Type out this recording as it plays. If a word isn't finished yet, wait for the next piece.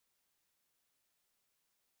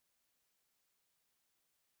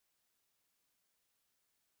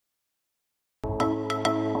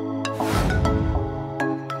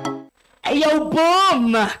Yo,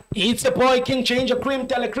 boom! It's a boy, King Changer Cream,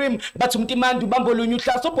 Telecream, but some demand to bumble new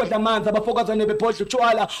class support the man, the focus on the post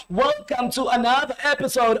to welcome to another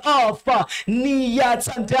episode of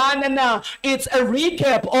Niyathandana Na. It's a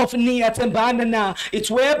recap of Niyathandana Na. It's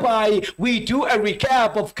whereby we do a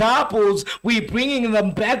recap of couples, we bringing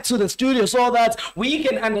them back to the studio so that we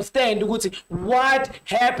can understand what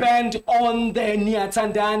happened on the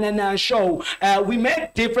Niyathandana Na show. We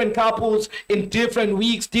met different couples in different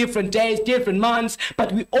weeks, different days, different months,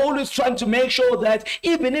 but we always trying to make sure that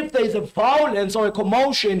even if there is a violence or a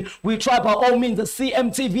commotion, we try by all means the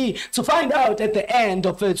CMTV to find out at the end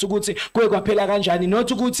of it and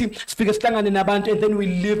then we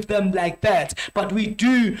leave them like that. But we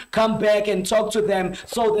do come back and talk to them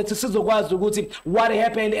so that this is what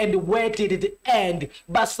happened and where did it end.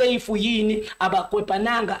 But say for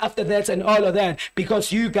after that and all of that,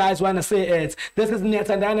 because you guys want to say it. This is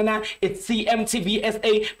Niyathandana Na. It's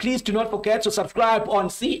CMTVSA. Please do not forget to subscribe on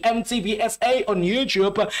CMTVSA on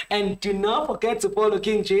YouTube, and do not forget to follow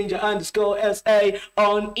King Changer _SA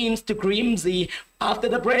on Instagram. After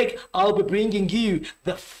the break, I'll be bringing you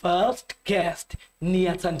the first guest,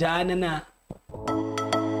 Niyathandana Na.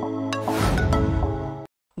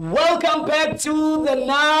 Welcome back to the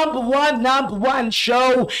number one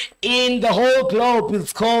show in the whole globe.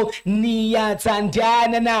 It's called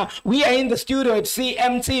Niyathandana Na. We are in the studio at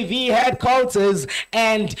CMTV headquarters,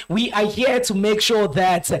 and we are here to make sure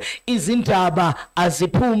that izindaba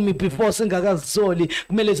azipumi before singakazisoli.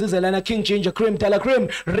 Kumele sizelana King Changer Cream Telecream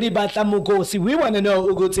Ribatla Mugosi. We want to know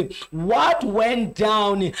what went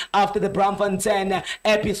down after the Braamfontein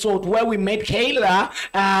episode where we met Kayla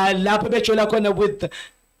lapho bechola khona with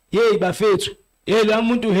hey bafethu hey la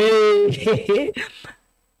muntu hey.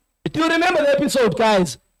 Do you remember the episode,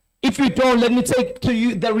 guys? If you don't, let me take to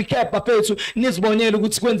you the recap bafethu nizibonele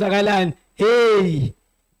ukuthi kwenzakalani. Hey,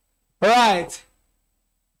 right,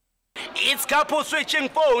 it's couple switching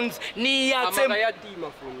phones. Charger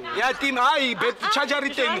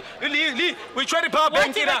thing. We try the power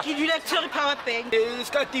bank. Give you like power bank. It's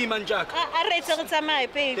got demon jack.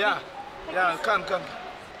 Yeah, come.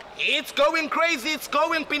 It's going crazy, it's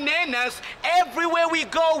going bananas. Everywhere we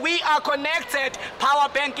go, we are connected. Power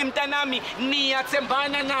bank imtanami,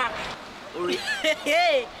 Niyathandana Na.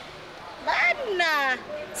 Hey, Bana.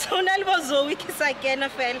 So nalbozo wikisa again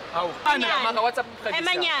fell. How? What's up?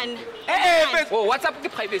 Emanyan. Oh, what's up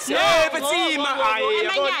with privacy? Emanyan.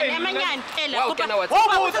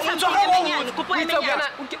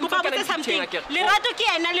 Lerato ke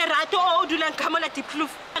ena lerato o dulang khamola tiplu.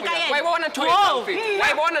 Why wanna toy?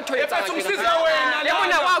 Why wanna toy?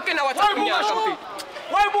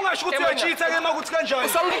 Why bungasho ukuthi uyachitha ke makuthi kanjani?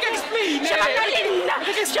 So we can explain.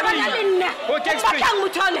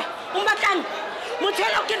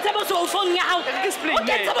 Mutshela o kentse bo so phone ya hao. Explain. I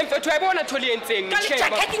bona tholi entseng.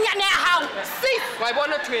 Jacket nyane ya hao. Why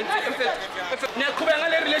bona tholi? Niyaqhubeka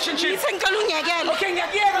ngale relationship. Isenkalunyekele. Okay,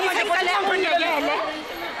 ngiyakuyeka yabona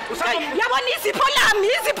izipho lami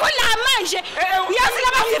manje. Uyazi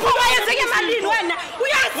laba zipho bayenzeke emalini wena.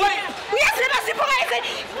 Uyazi laba zipho bayenzeke.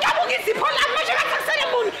 Ngabuka izipho lami manje ngakusele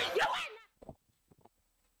umuntu.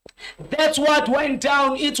 That's what went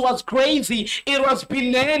down. It was crazy. It was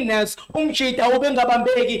bananas.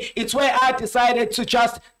 It's where I decided to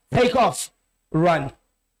just take off. Run.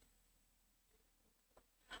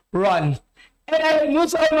 And I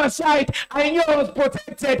was on my side. I knew I was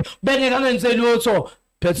protected.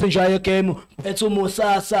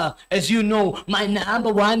 As you know, my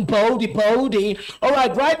number one body. All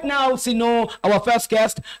right, right now, our first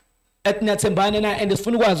guest at Niyathandana Na, and it's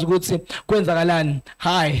funukwazi ukuthi kwenzakalani.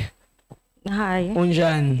 Hi.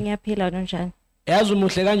 Unjani? Ngiyaphila unjani? Yazi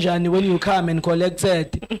umuhle kanjani when you come and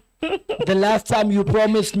collected? The last time you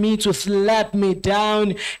promised me to slap me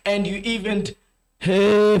down, and you even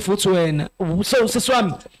hey futhi wena. So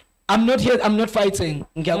siswami, I'm not here, I'm not fighting.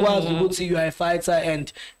 Ngiyakwazi ukuthi you are a fighter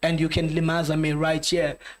and you can limaza me right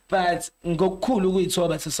here. But ngokukhulu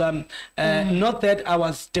ukuyithoba siswami, not that I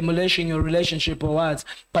was demolishing your relationship or what,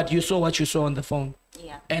 but you saw what you saw on the phone.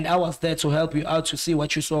 Yeah. And I was there to help you out to see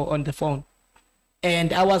what you saw on the phone.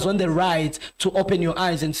 And I was on the right to open your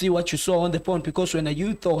eyes and see what you saw on the phone, because when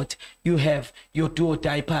you thought you have your do or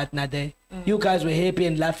die partner there, you guys were happy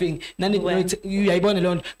and laughing. You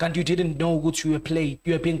alone, and you didn't know what you were played.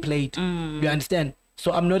 You were being played. You understand?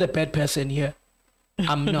 So I'm not a bad person here.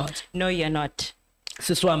 I'm not. No, you're not.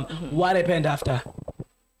 Siswam, what happened after?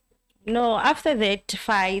 No, after that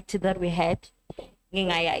fight that we had,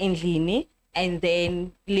 ngingaya endlini, and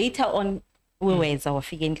then later on wenza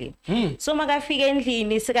wafika endlini. So makafika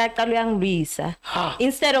endlini sikaqala uyangilwisa.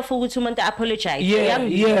 Instead of ukuthi umuntu apologize,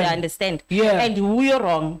 uyangilwisa, understand? Yeah. And you're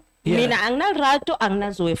wrong. Yeah. mina anginalrato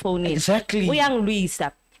anginazo efonini Exactly.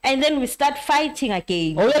 uyangilwisa and then we start fighting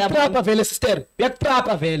again Oh, uyakutrapa vele sister.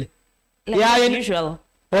 Uyakutrapa vele. like Yeah, as and- usual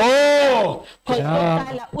Oh. because Yeah.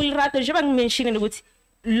 oqala ulrato njengoba ngimentionile ukuthi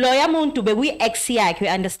loya muntu bekuyi-ex yakhe,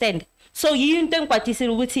 you understand, so yinto engikwatisile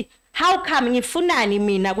ukuthi how come ngifunani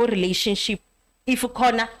mina ku-relationship if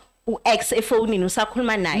khona u-ex efonini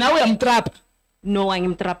usakhuluma naye. Now uyamtrapa. No,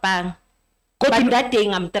 angimtrapanga. Kodwa But that day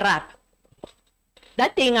ngamtrapa.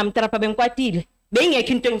 That day ngamtrapa bengikwatile. Bengekho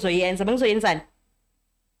into engizoyenza, bengizoyenzani?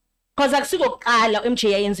 Because akusikokuqala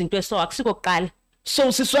MJ yayenza into eso, akusikokuqala.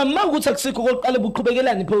 So siswama ukuthi akusikho kokuqala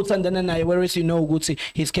buqhubekelani phe uthandana naye, whereas you know ukuthi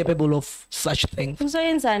he's capable of such things.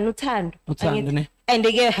 Ngizoyenzani uthando? Uthando, ne? And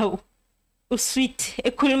ke usweet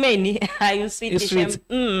ekhulumeni, hayi usweet Usweet.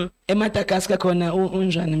 Emadagaskar khona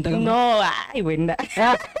unjani mntaka? No, hayi wena.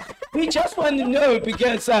 We just want to know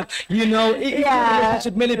because you know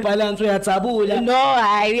relationship mele balance uyatsabula. No,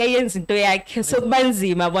 hayi uyayenza into yakhe. So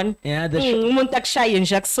kubanzima bona. Yeah, the Umuntu akushaye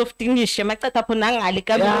nje akusoftinishe macatha phona ngale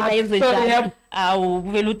kamera Yeah, yenze so njalo. yeah. Awu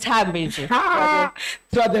vele uthambe nje.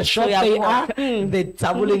 So the short So they yeah, are, the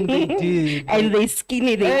doubling they do. And they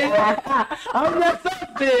skinny they are. I'm not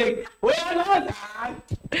something. We are not that.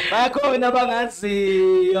 Bakhona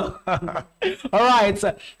bangaziyo. All right.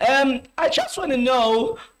 I just want to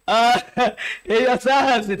know.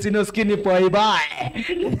 Yasazi it's no skinny boy. Bye.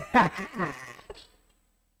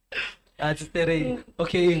 That's sister.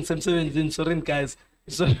 Okay, sorry guys.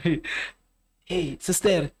 Sorry. Hey,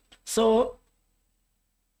 sister. So,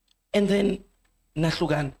 and then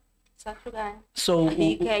nahlukana. Sahlukana. So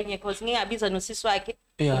Ikenye because ngingabiza nosisi wakhe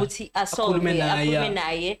Yeah. ukuthi Akhulume asolve naye, yeah. akhulume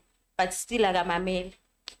naye but still akamameli.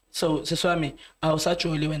 so siswami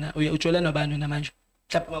awusajoli wena ujola nobani wena manje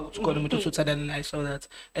mhlawumbe ukuthi khona umuntu othandana naye so that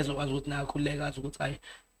ezokwazi ukuthi naye akhululeke azi ukuthi hayi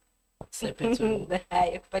sephethe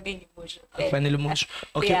Hayi kufanele ngimusho. kufanele umusho.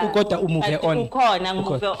 Okay, Yeah. ukoda umove But on. ukhona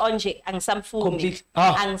ngimove on nje angisamfuni. Complete.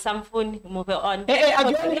 Ah. Angisamfuni move on.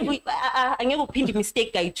 Akuyona- Angeke uphinde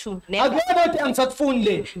mistake kayi2. akuyona ukuthi angisakufuni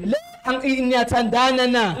le niyathandana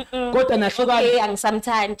na kodwa nahlukana. Okay,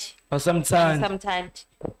 angisamthandi. Sometimes Angisamthandi.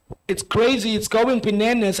 it's crazy, it's going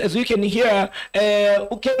bananas as you can hear.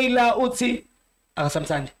 Ukayla uthi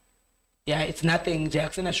akasamthandi. Yeah, it's nothing nje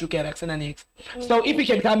akusena sugar akusena nix. So if you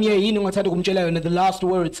can come here yini ungathanda ukumtshela yona the last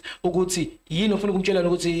words ukuthi yini ufuna ukumtshela yona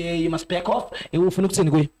ukuthi you must back off ufuna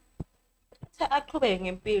ukuthini kuye. Aqhubeke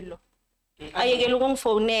ngempilo. Ayekela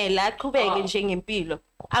ukungifonela, aqhubeke nje ngempilo.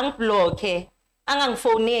 Angiblock,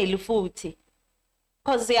 angangifoneli futhi.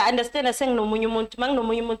 Because I understand senginomunye umuntu,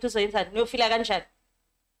 manginomunye umuntu uzoyenza niyofila kanjani.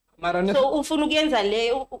 Mara So ufuna ukuyenza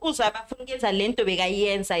le uzaba ufuna ukuyenza lento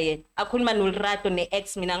bekayenza yena. Akhuluma noLrato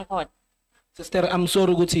neex mina ngikhona. sister, I'm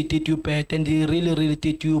sorry ukuthi he did you bad and he really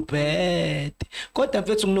did you bad. Kodwa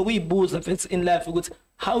mfethu nginokuyibuza mfethu in life ukuthi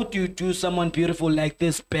how do you do someone beautiful like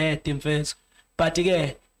this bad mfethu? But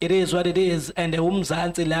ke it is what it is and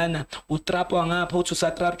umzansi lana utrapwa ngapha uthi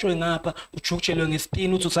usatrapjwe ngapha ujukujelwe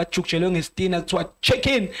ngesitini uthi usajukujelwe ngesitini akuthiwa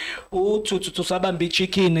chicken uthi usabamba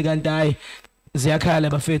ichicken kanti hayi ziyakhala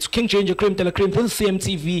bafethu. King Ginger Cream Tele Cream, this is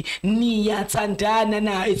CMTV. Niyathandana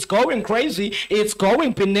Na. It's going crazy, it's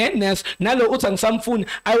going bananas. Nalo uthi angisamfuni.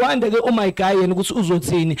 I wonder oh my guy and ukuthi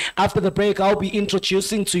uzothini. After the break I'll be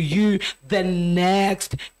introducing to you the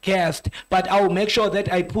next guest, but I'll make sure that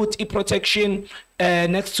I put a protection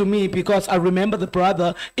next to me because I remember the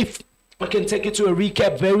brother. If I can take you to a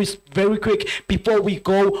recap very quick before we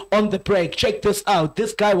go on the break. Check this out.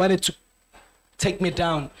 This guy wanted to take me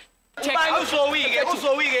down. Check out.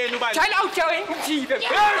 Child out here, Mjive.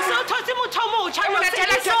 Usothatha umuntu omutsha Emona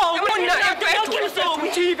tela so. emona emfethu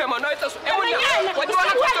Mjive mano ethu. Emona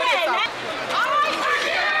wadibona kusolisa.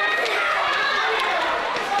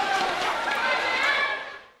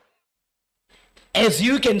 As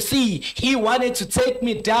you can see, he wanted to take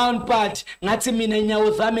me down, but ngathi mina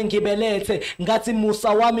nyawo zami ngibelethe, ngathi Musa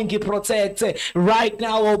wami ngiprotecte. Right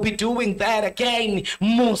now I'll be doing that again.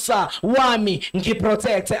 Musa wami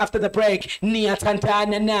ngiprotecte. After the break,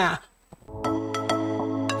 Niyathandana Na.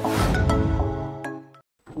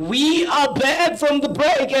 We are back from the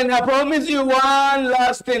break and I promise you one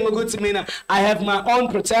last thing ukuthi mina I have my own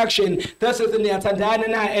protection. This is the Niyathandana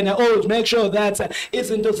Na and I always make sure that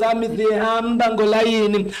izinto zami zihamba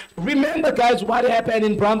ngolayini. Remember guys what happened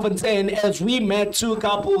in Braamfontein as we met two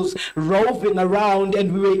couples roving around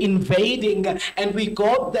and we were invading and we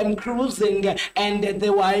got them cruising and they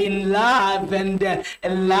were in love and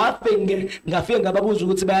laughing. Ngafika ngababuza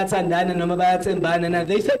ukuthi bayathandana noma bayathembana and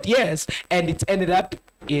they said yes and it ended up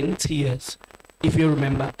in tears, if you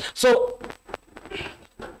remember. So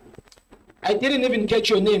I didn't even catch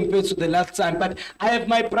your name first the last time, but I have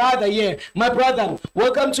my brother here. My brother,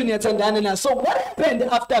 welcome to Niyathandana Na. So what happened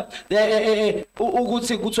after the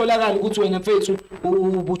ukuthi kutholakala ukuthi wena mfethu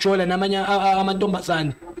ubujola namanye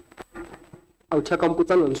amantombazane? Awuthaka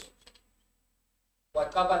umputsana nje.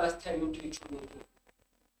 Waqaba last time uthi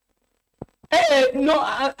No,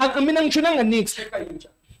 mina ngishonanga nix. checka inja.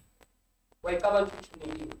 Waqaba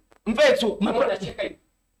uthi Mfethu, mabona checka.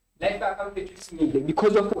 Life account simile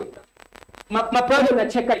because of what? my brother na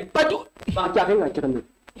checka but ba ke ga ngakere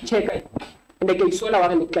checka. Ende ke isola wa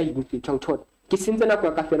re tla ibuti tshongthona. Ke sentse na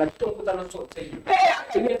kwa ka fela tongkutsana tsotse.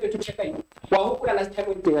 Ke ne ke checka. Wa hopola last time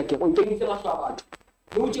o tsenga ke o nkentse maswa batho.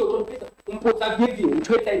 Lo tse o tlo phetsa umpotsa video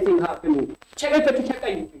ntho e tla itseng hape mo. Checka ke checka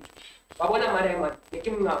eng. Ba bona mare man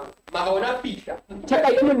ke mngao. Ma bona fihla. Checka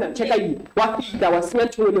e monna checka e. Wa fihla wa sena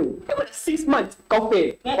tsholo. Ke bona 6 months ka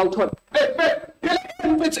ofela. Ka uthola.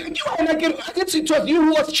 But it was you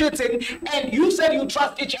who was cheating, and you said you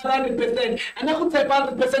trust each other 100%, and I could say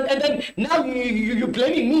 100%, and then now you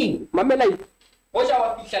blaming me. Mamela, oja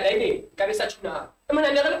wa fihla ene ka be sa tshuna.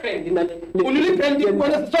 Emana ne re friend na le. Unuli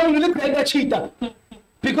friend cheater.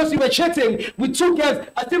 Because you were chatting with 2 girls.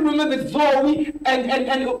 I still remember Zoe and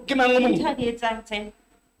Kimangumu.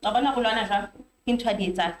 Into a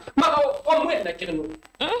data. Ma o mo na ke no.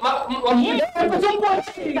 Ma o mo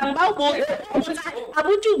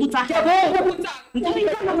Abuju buta.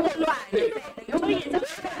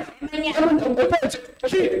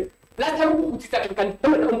 Last time we put it kan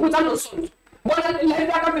put on son. Bona le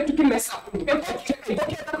ya ka fe tuki mesa.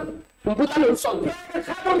 Put on son.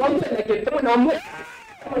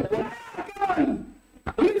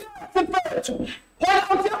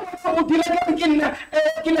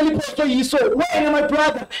 When my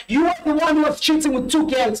brother, you are the one who was cheating with 2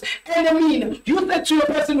 girls. And I mean, you said to your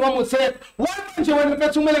person one would say, why don't you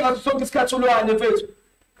want to make a song this catch on the face?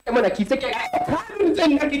 I'm gonna keep taking.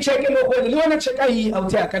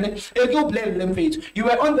 You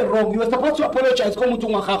were on the wrong. You were supposed to apologize. No, you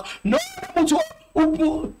understand?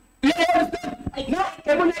 No,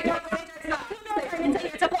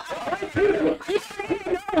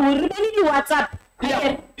 WhatsApp.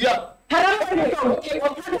 Yeah.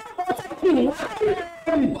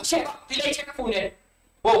 Check phone.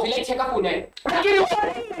 Wow, check phone.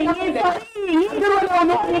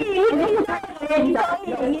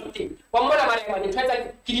 Wamola mare mane tshwetsa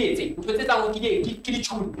kidietse ntshwetsa go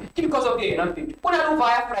kiditshulu ke because of the number ona lo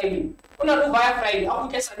via Friday a go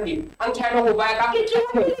ke Sunday ang tshwana go via ka ke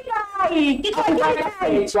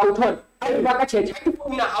tswauthon ai ba ka check ke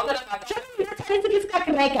phone ha ona la ka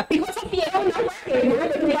because of you.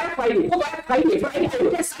 Friday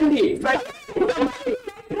ke Sunday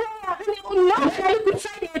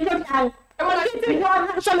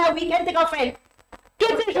no, weekend take off.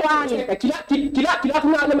 Kila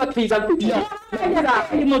kuna ma kriza mpya.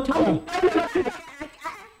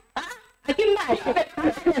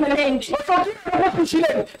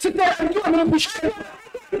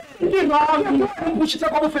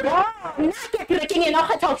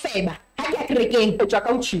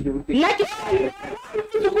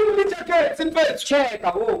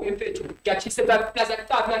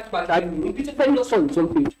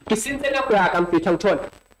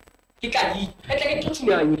 Kikali, etle ke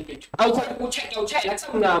tshonyane kethu. A o tsaka o check like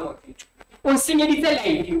some nama kethu. O senyeditse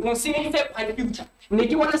life, o senyeditse future. Ne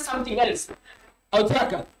ke want something else. A o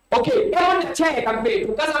tsaka. Okay, e bona check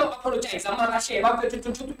kampethu. Ka sa apologize mara sheba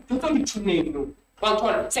kethu tutho ditshuneno. Ba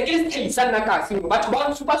nthola. Se ke le tlisa nna ka se batho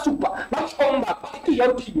ba super ba tshomba ba ke ya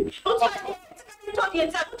utlile. O tsaka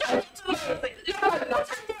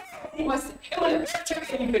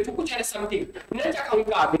something.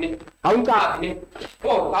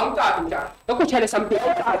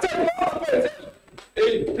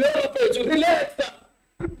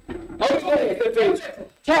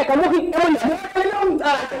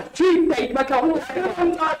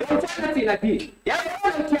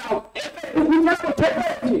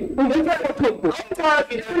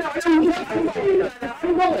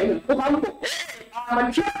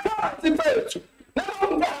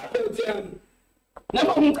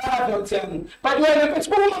 But when it's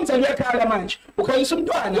woman to your car, man, okay, some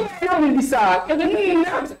time.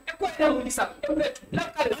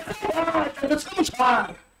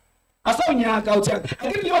 I saw you out there.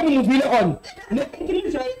 I think you want to move on.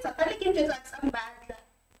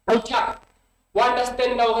 I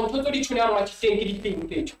understand now and totally tune out much thing.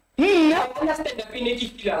 I understand the pain you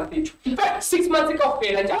feel. In fact, 6 months ago,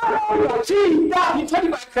 you told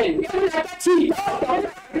my friend.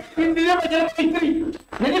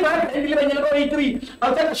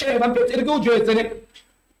 I'll tell you, share I'm better go join.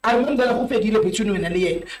 I remember who fed you between you and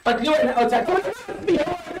the but you and outside.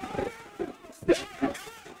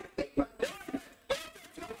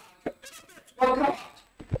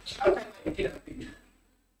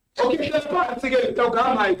 Okay, let's pass again. Don't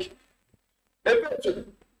come, Mike.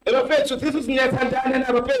 Ep17, this is Niyathandana Na,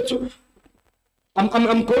 Ep17. I'm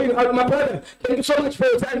going out, my brother. Thank you so much for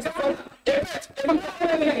your time.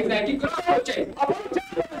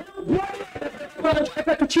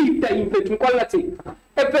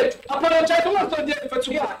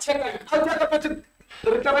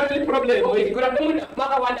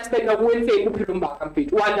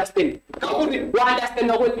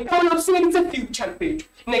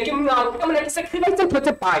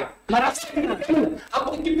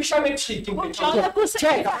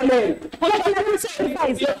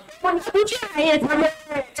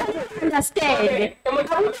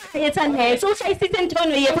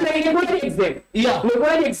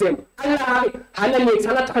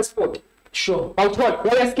 Transport. Sure. Awuthola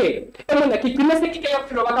wayeske emona kigcina sekike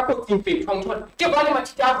yaphilo bakapho imfethu awuthola ke vale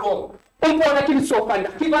mathita wrong umbona ke lisofanda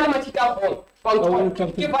ke vale mathita wrong awuthola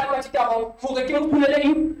ke vale mathita wrong fuke ke mphulele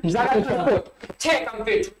imzaka transport cheka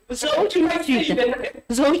mfethu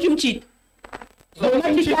So ukimchita.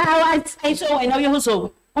 Ayisho wena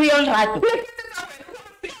uyozo. Uyolrado.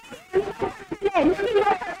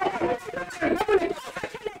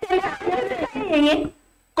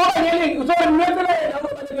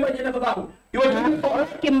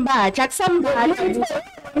 Kimbacha kusambala.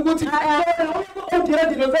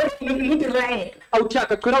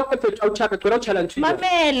 awuthaka qira mfethu awuthaka qira challenge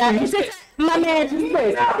Mamela,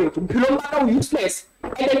 mamela. mphilo mbaka useless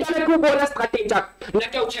and then kana kubona strategy yakho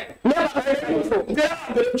nake awucheka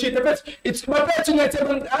never It's my person.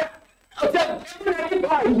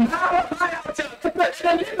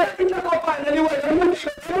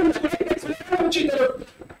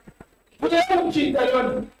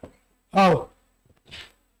 Oh.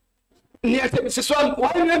 Siswami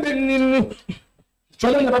wayenebe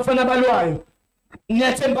jwala nabafana balwayo.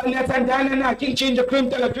 Niyathandana na King Ginger Cream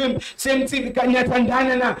Tala Cream CMTV ka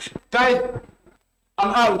Niyathandana Na. Guys,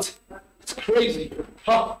 I'm out. It's crazy.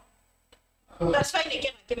 Huh? That's fine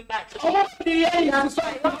again, Kimbacha. Oh, yeah, it's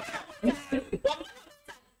fine.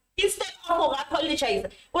 Instead of apologize,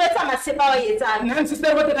 wethu amasepa wayethana. Nansi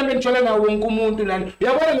sibethe nambe ngijole ngawo wonke umuntu lana.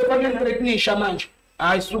 Uyabona lo bani threatenisha manje.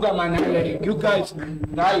 Hayi suka man hale. You guys.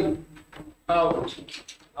 Hayi. Out.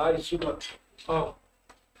 Hayi suka. Oh.